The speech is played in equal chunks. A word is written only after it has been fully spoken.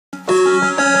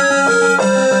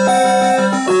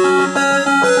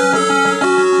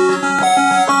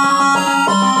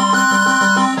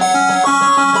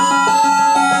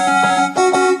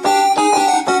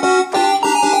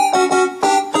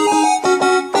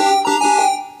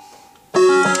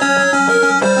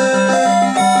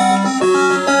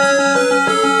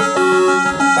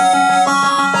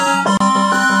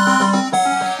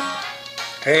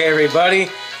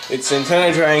everybody, it's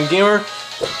Nintendo Dragon Gamer,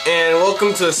 and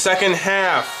welcome to the second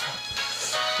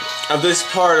half of this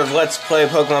part of Let's Play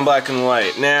Pokemon Black and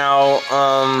White. Now,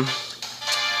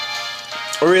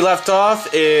 where we left off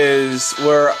is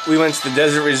where we went to the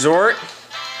Desert Resort,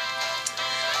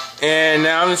 and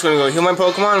now I'm just going to go heal my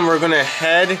Pokemon, and we're going to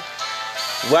head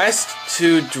west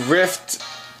to Drift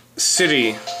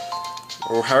City,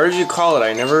 or however you call it.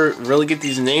 I never really get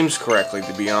these names correctly,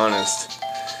 to be honest.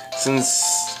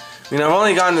 Since, I've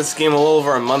only gotten this game a little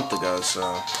over a month ago, so.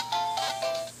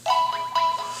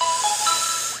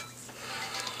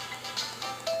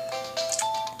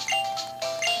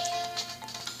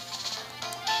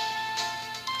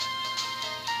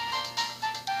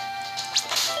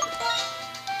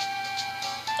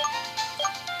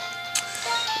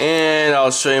 And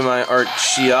I'll show you my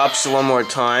Archeops one more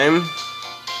time.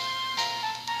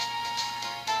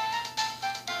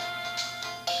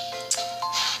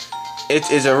 It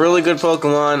is a really good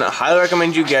Pokemon. I highly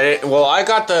recommend you get it. Well, I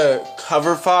got the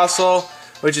cover fossil,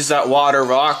 which is that water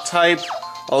rock type.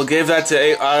 I'll give that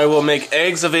to I will make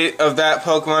eggs of that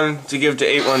Pokemon to give to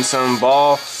 817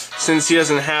 Ball, since he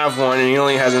doesn't have one and he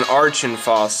only has an Archon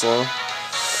fossil.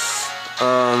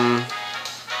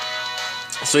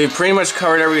 So we pretty much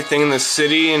covered everything in the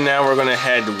city, and now we're going to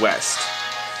head west.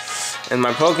 And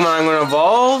my Pokemon I'm going to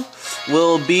evolve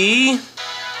will be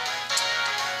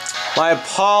my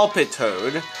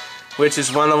Palpitoad, which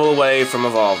is one level away from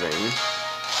evolving.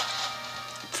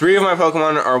 3 of my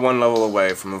Pokemon are 1 level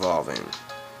away from evolving.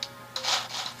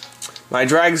 My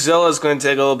Dragzilla is going to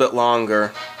take a little bit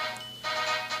longer.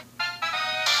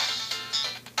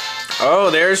 Oh,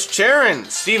 there's Charon!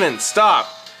 Steven, stop!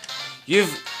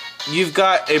 You've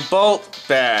got a Bolt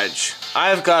badge.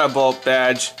 I've got a Bolt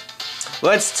badge.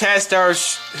 Let's test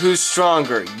who's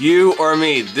stronger, you or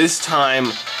me. This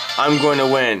time, I'm going to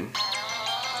win.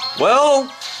 Well,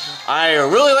 I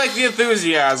really like the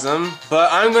enthusiasm, but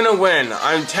I'm going to win.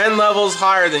 I'm 10 levels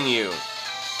higher than you.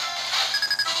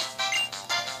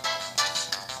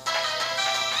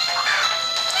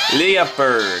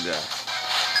 Leopard.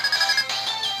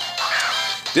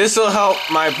 This will help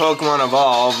my Pokemon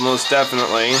evolve, most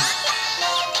definitely.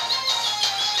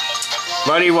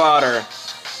 Muddy Water.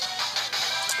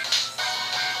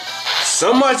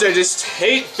 So much I just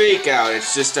hate Fake Out,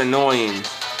 it's just annoying.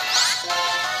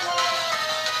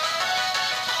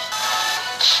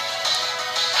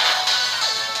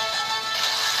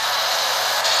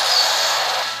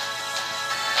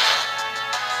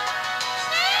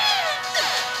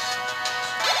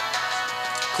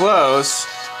 Close.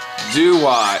 Do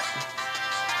what?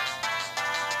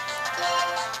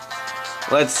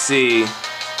 Let's see.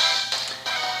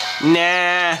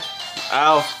 Nah,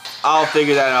 I'll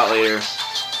figure that out later.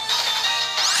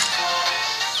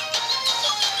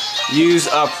 Use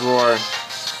Uproar.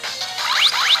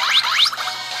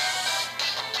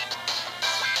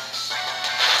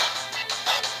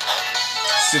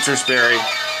 Citrus Berry.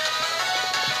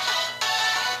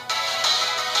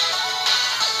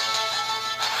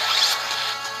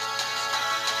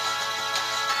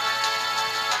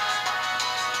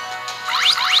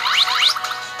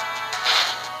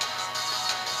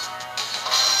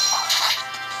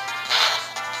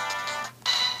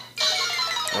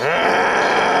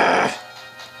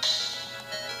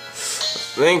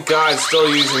 Thank God,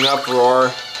 still using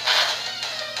Uproar.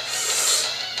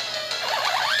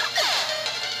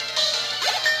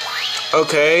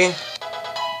 Okay.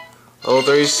 Level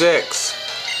 36.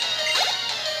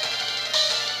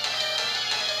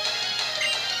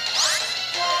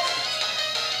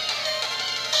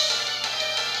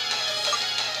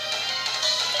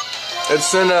 Let's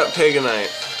send out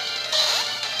Paganite.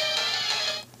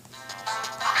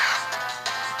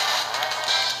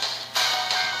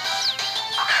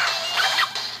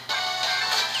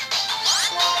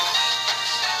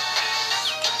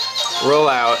 Roll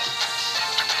out.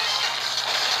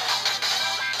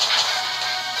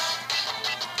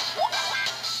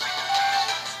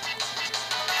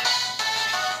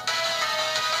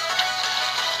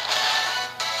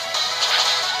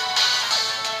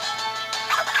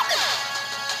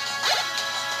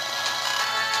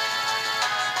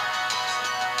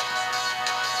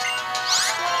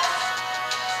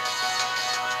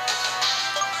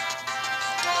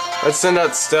 Let's send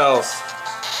out Stealth.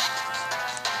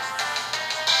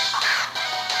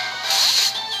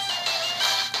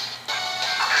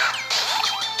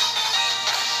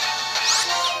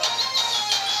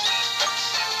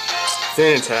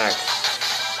 Thin Attack.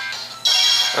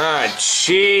 Ah,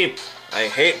 cheap! I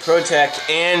hate Protect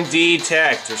and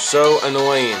Detect. They're so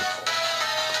annoying.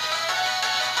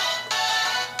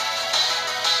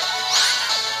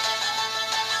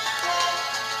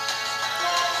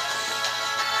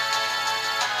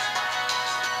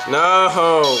 No,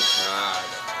 God.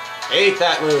 Hate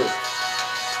that move.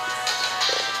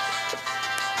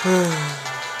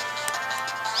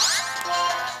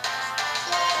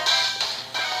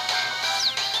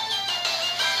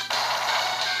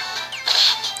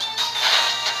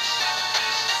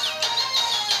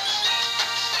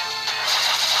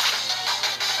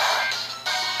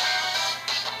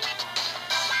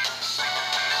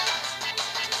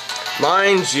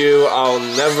 Mind you, I'll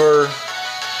never...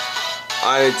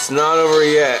 it's not over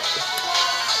yet.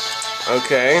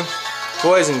 Okay.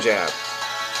 Poison jab.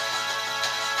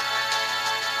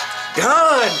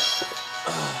 God!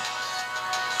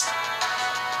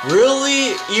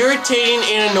 Really irritating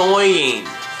and annoying.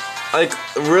 Like,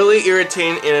 really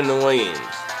irritating and annoying.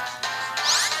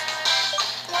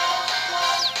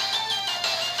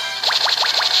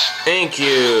 Thank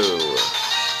you.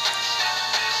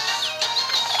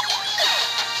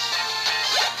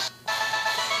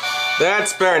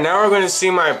 That's better. Now we're going to see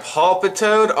my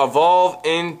Palpitoad evolve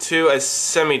into a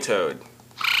Semitoad.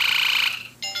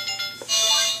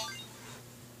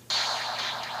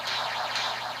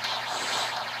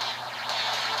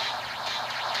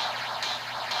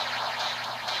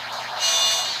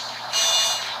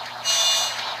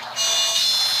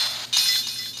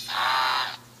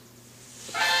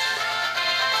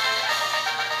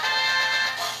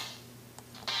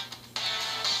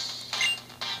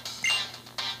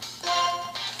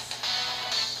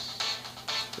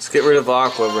 Let's get rid of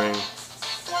Aqua Ring.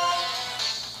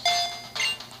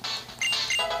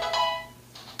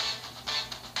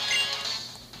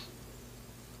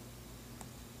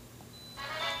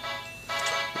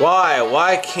 Why?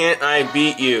 Why can't I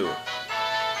beat you?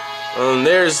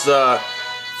 There's the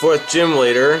 4th gym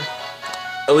leader,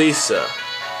 Elisa.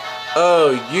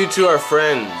 Oh, you two are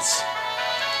friends.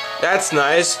 That's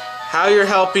nice. How you're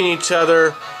helping each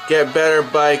other get better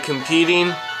by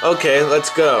competing? Okay,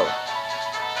 let's go.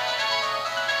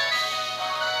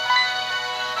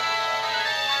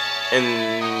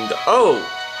 And, oh,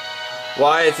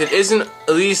 why, if it isn't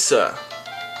Elisa,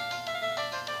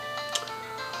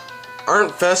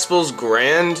 aren't festivals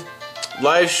grand?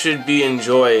 Life should be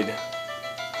enjoyed.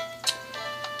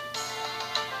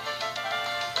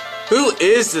 Who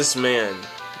is this man?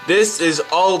 This is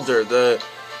Alder, the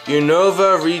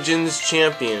Unova Region's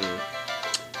champion.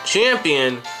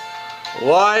 Champion?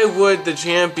 Why would the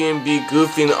champion be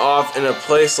goofing off in a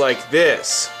place like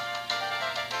this?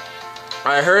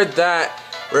 I heard that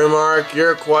remark.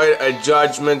 You're quite a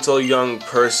judgmental young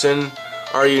person.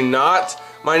 Are you not?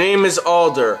 My name is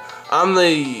Alder. I'm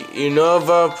the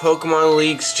Unova Pokemon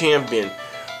League's champion.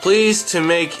 Pleased to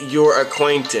make your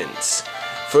acquaintance.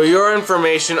 For your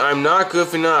information, I'm not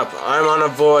goofing up. I'm on a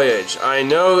voyage. I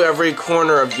know every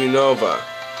corner of Unova.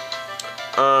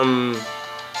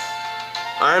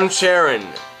 I'm Charon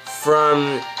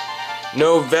from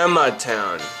Novema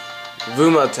Town.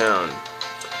 Vuma Town.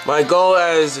 My goal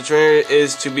as a trainer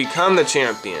is to become the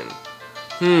champion.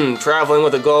 Traveling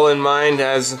with a goal in mind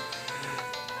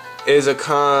is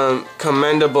a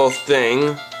commendable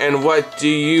thing. And what do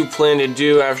you plan to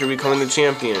do after becoming the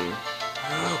champion?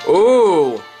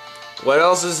 Ooh! What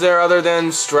else is there other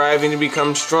than striving to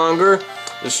become stronger?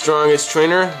 The strongest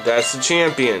trainer? That's the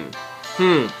champion.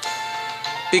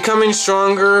 Becoming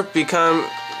stronger,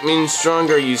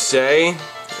 you say?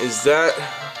 Is that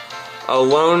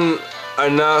alone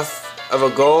enough of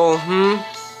a goal?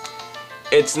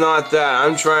 It's not that.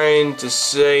 I'm trying to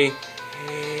say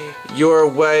your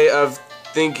way of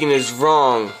thinking is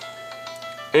wrong.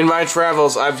 In my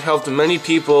travels, I've helped many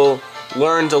people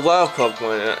learn to love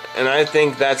Pokemon, and I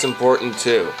think that's important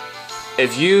too.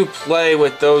 If you play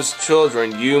with those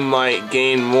children, you might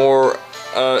gain more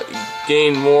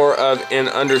of an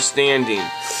understanding.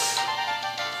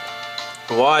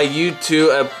 Why you two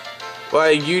have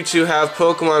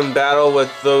Pokemon battle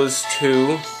with those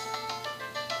two?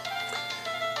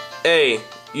 Hey,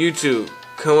 you two,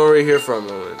 come over here for a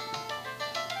moment.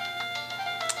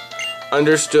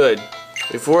 Understood.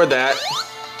 Before that...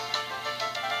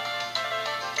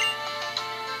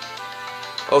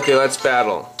 Okay, let's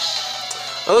battle.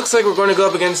 It looks like we're going to go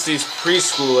up against these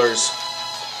preschoolers.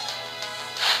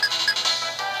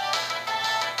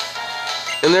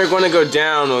 And they're going to go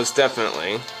down, most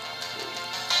definitely.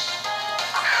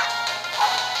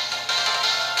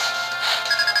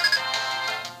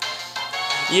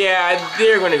 Yeah,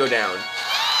 they're going to go down.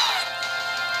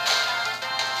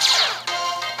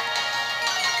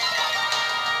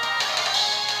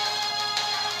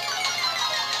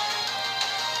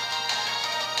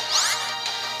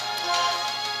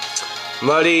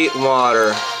 Muddy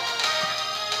water.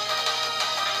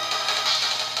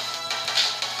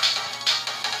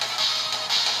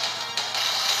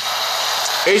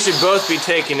 They should both be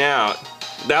taken out.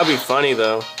 That'd be funny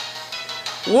though.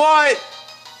 What?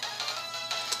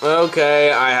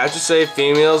 Okay, I have to say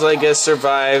females, I guess,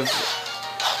 survive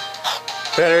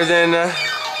better than a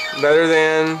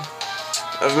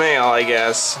male, I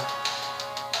guess.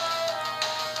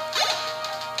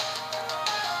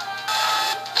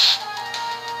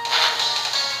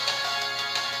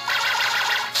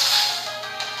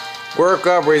 Work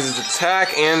up raises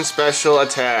attack and special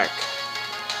attack.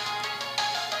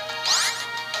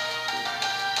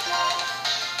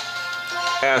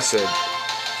 Acid.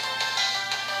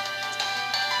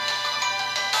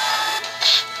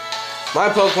 My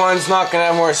Pokemon's not gonna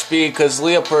have more speed because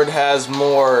Leopard has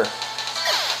more.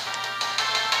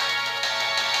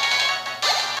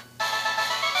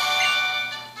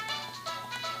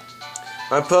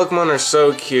 My Pokemon are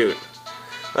so cute.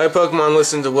 My Pokemon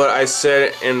listened to what I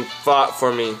said and fought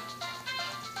for me.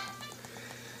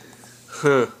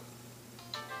 Huh.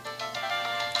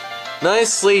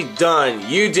 Nicely done.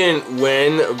 You didn't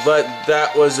win, but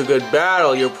that was a good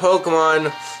battle. Your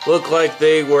Pokemon looked like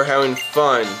they were having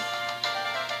fun.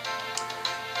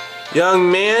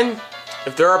 Young man,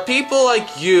 if there are people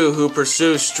like you who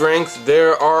pursue strength,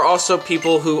 there are also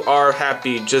people who are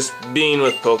happy just being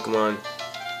with Pokemon.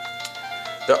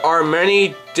 There are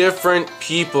many different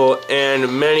people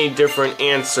and many different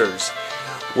answers.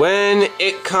 When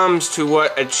it comes to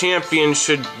what a champion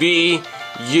should be,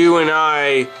 you and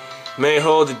I may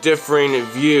hold differing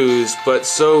views, but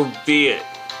so be it.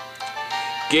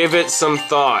 Give it some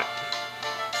thought.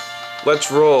 Let's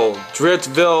roll.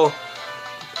 Driftville.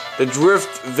 The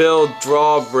Driftville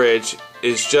drawbridge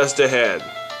is just ahead.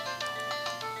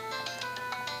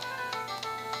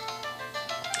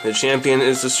 The champion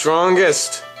is the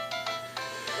strongest.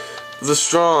 The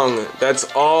strong. That's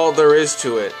all there is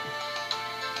to it.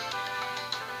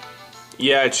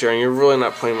 Yeah, Charon, you're really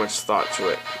not putting much thought to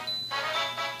it.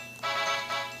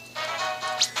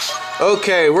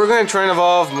 Okay, we're going to try and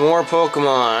evolve more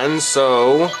Pokemon,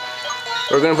 so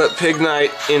we're going to put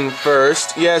Pignite in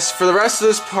first. Yes, for the rest of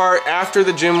this part, after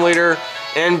the gym leader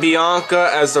and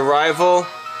Bianca as the rival,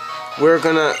 we are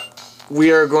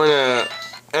going to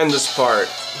end this part.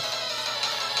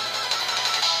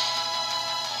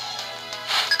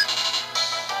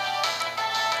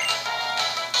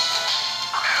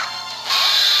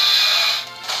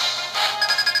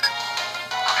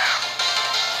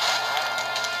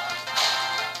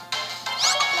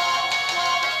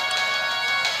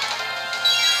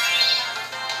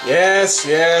 Yes,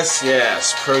 yes,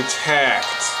 yes. Protect.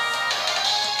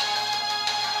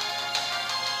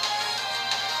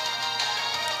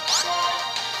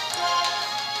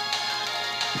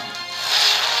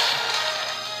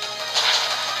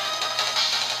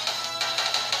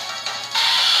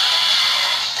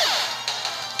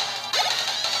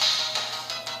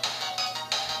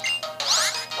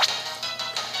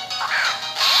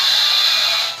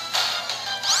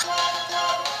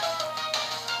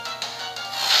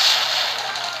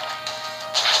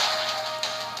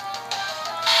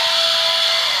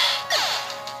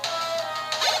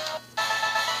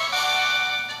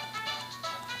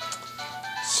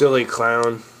 Silly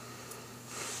clown.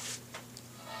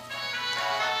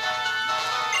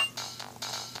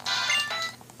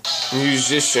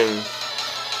 Musician.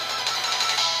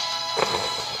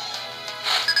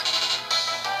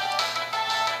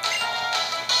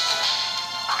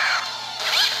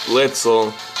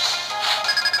 Litzel.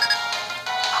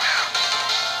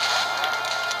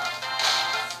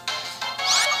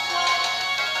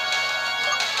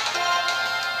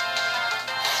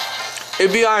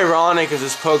 It'd be ironic if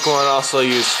this Pokemon also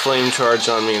used Flame Charge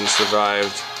on me and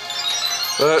survived.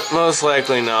 But most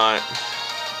likely not.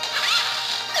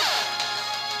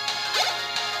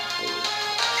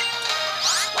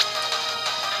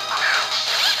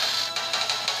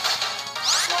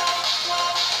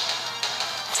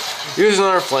 Use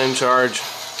another Flame Charge.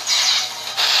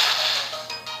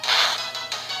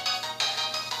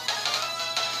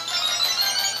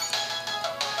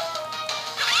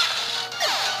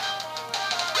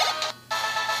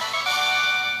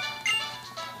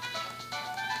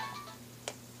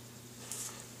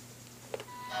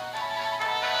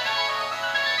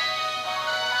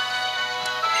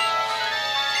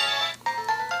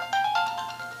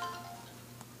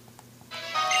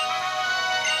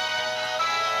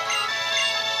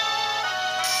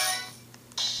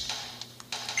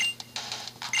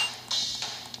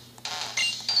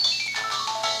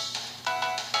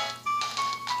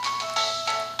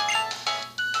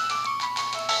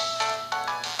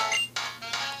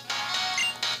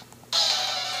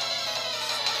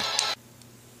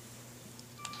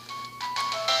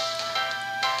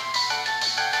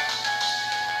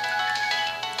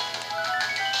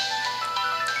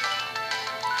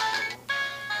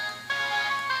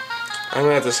 I'm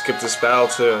gonna have to skip this battle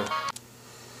too.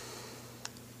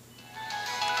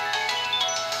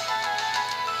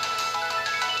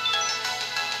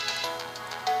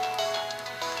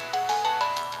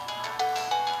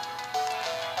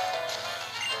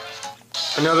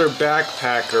 Another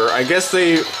backpacker. I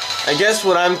guess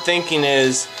what I'm thinking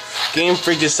is Game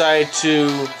Freak decided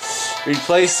to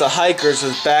replace the hikers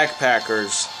with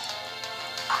backpackers.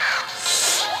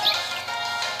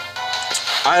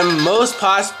 I most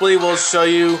possibly will show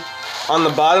you on the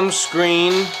bottom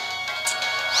screen,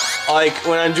 like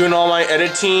when I'm doing all my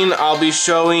editing, I'll be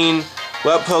showing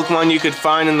what Pokemon you could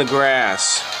find in the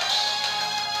grass.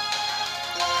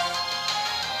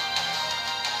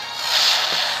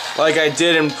 Like I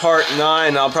did in part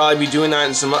 9, I'll probably be doing that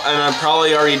in some, and I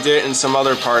probably already did it in some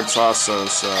other parts also,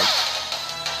 so.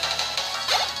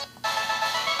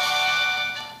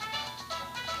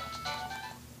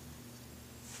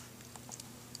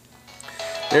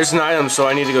 There's an item, so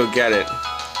I need to go get it.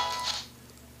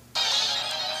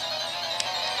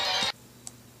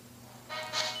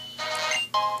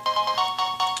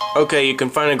 Okay, you can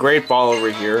find a Great Ball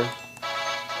over here.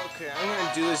 Okay, I'm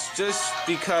gonna do this just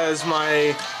because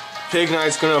my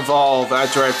Pignite's gonna evolve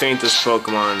after I faint this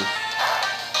Pokemon.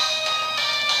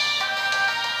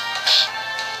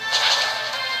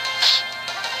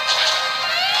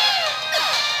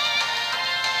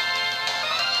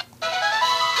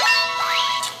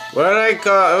 What did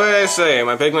I say?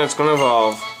 My Pignite's gonna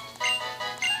evolve.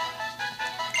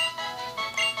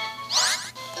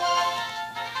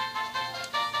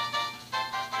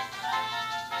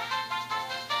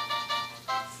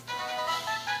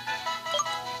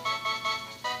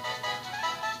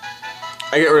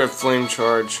 I get rid of Flame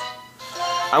Charge.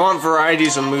 I want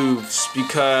varieties of moves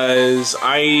because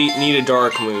I need a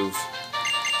dark move.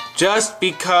 Just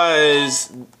because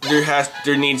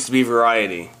there needs to be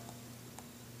variety.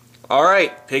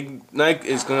 Alright, Pignite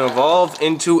is going to evolve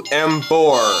into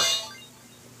Emboar.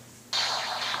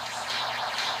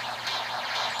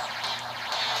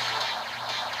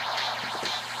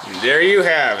 There you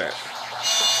have it.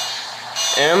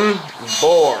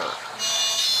 Emboar.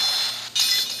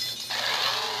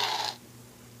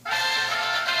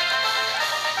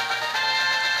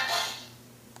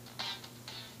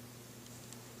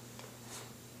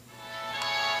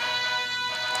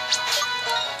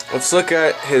 Let's look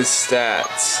at his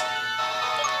stats.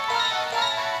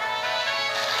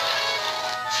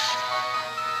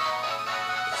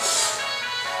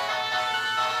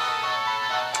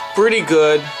 Pretty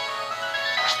good.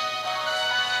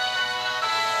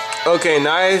 Okay,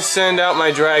 now I send out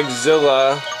my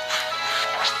Dragzilla.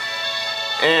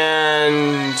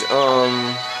 And,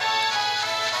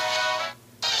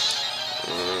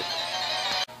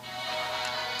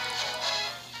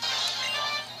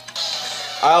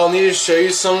 I'll need to show you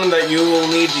something that you will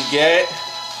need to get,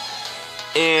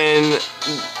 and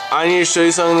I need to show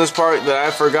you something in this part that I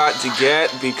forgot to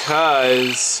get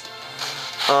because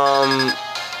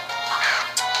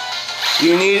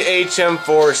you need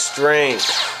HM4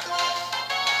 strength.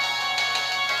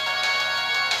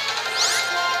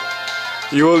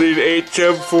 You will need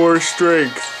HM4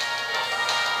 strength.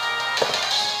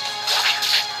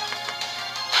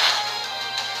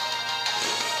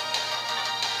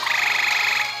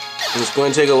 It's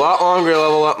going to take a lot longer to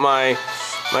level up my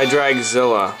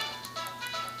Dragzilla.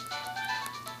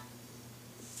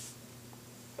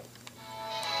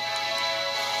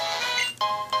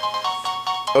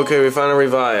 Okay, we found a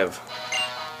revive.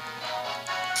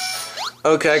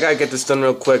 Okay, I gotta get this done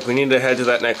real quick. We need to head to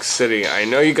that next city. I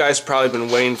know you guys probably been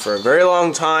waiting for a very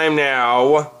long time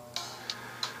now.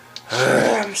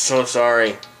 I'm so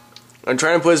sorry. I'm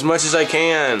trying to put as much as I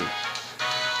can.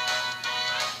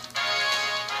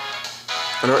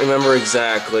 I don't remember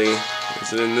exactly.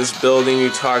 Is it in this building you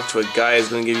talk to a guy who's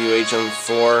going to give you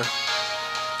HM4?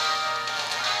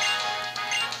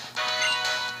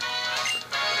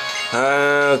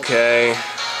 Okay.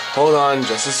 Hold on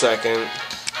just a second.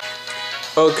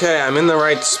 Okay, I'm in the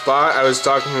right spot. I was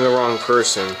talking to the wrong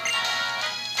person.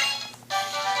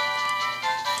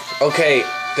 Okay,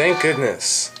 thank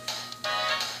goodness.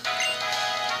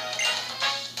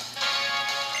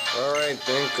 Alright,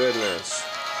 thank goodness.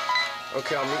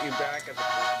 Okay, I'll meet you back at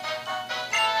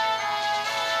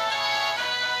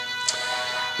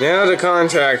the... Now to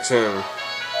contact him.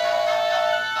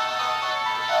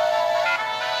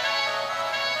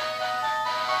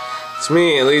 It's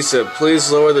me, Elisa. Please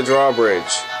lower the drawbridge.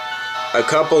 A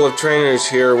couple of trainers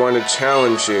here want to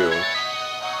challenge you.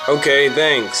 Okay,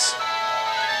 thanks.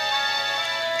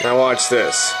 Now watch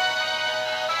this.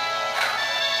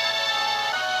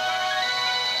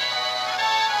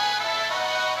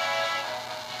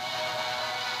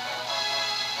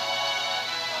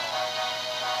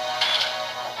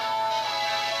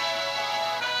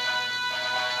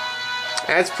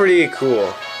 That's pretty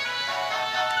cool.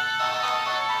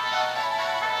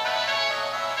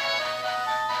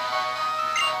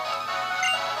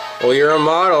 Well, you're a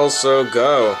model, so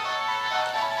go.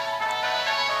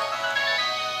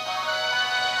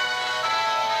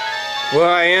 Well,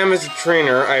 I am as a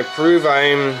trainer. I prove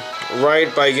I'm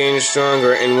right by getting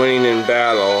stronger and winning in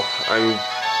battle. I'm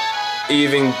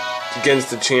even against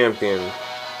the champion.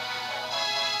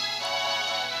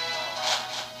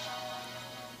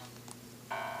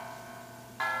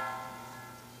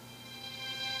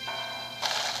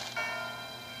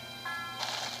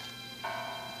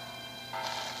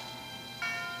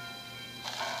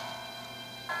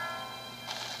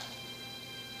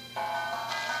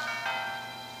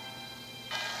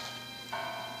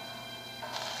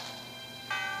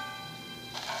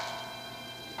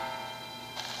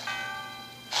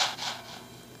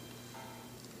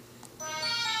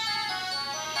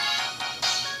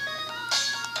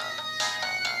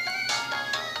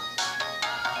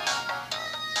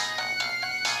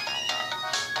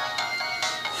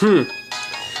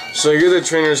 So you're the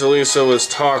trainers Elisa was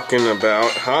talking about,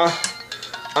 huh?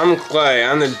 I'm Clay.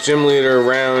 I'm the gym leader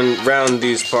round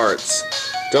these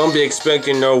parts. Don't be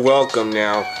expecting no welcome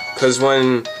now, cause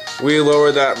when we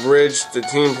lowered that bridge, the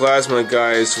Team Plasma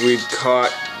guys we'd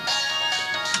caught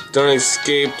done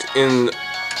escaped in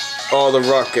all the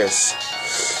ruckus.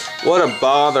 What a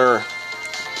bother.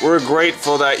 We're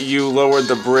grateful that you lowered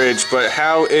the bridge, but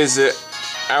how is it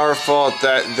our fault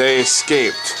that they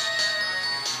escaped?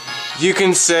 You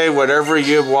can say whatever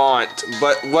you want,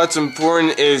 but what's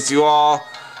important is you all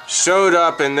showed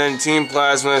up and then Team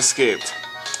Plasma escaped.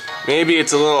 Maybe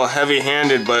it's a little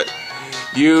heavy-handed, but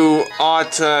you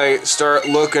ought to start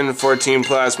looking for Team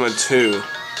Plasma too.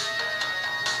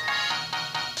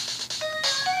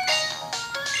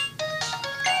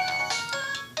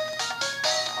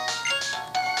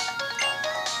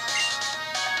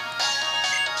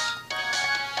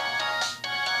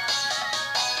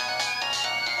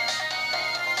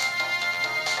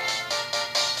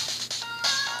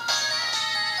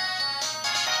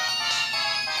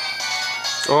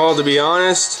 Well, to be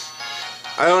honest,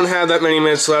 I don't have that many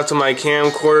minutes left on my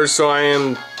camcorder, so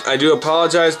I do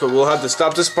apologize, but we'll have to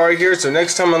stop this part here. So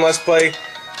next time on Let's Play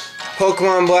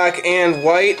Pokemon Black and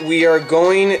White, we're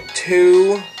going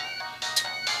to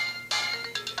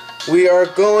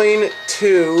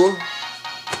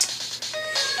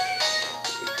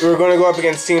go up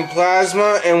against Team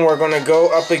Plasma, and we're going to go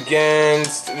up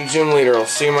against the gym leader. I'll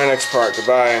see you in my next part.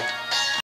 Goodbye.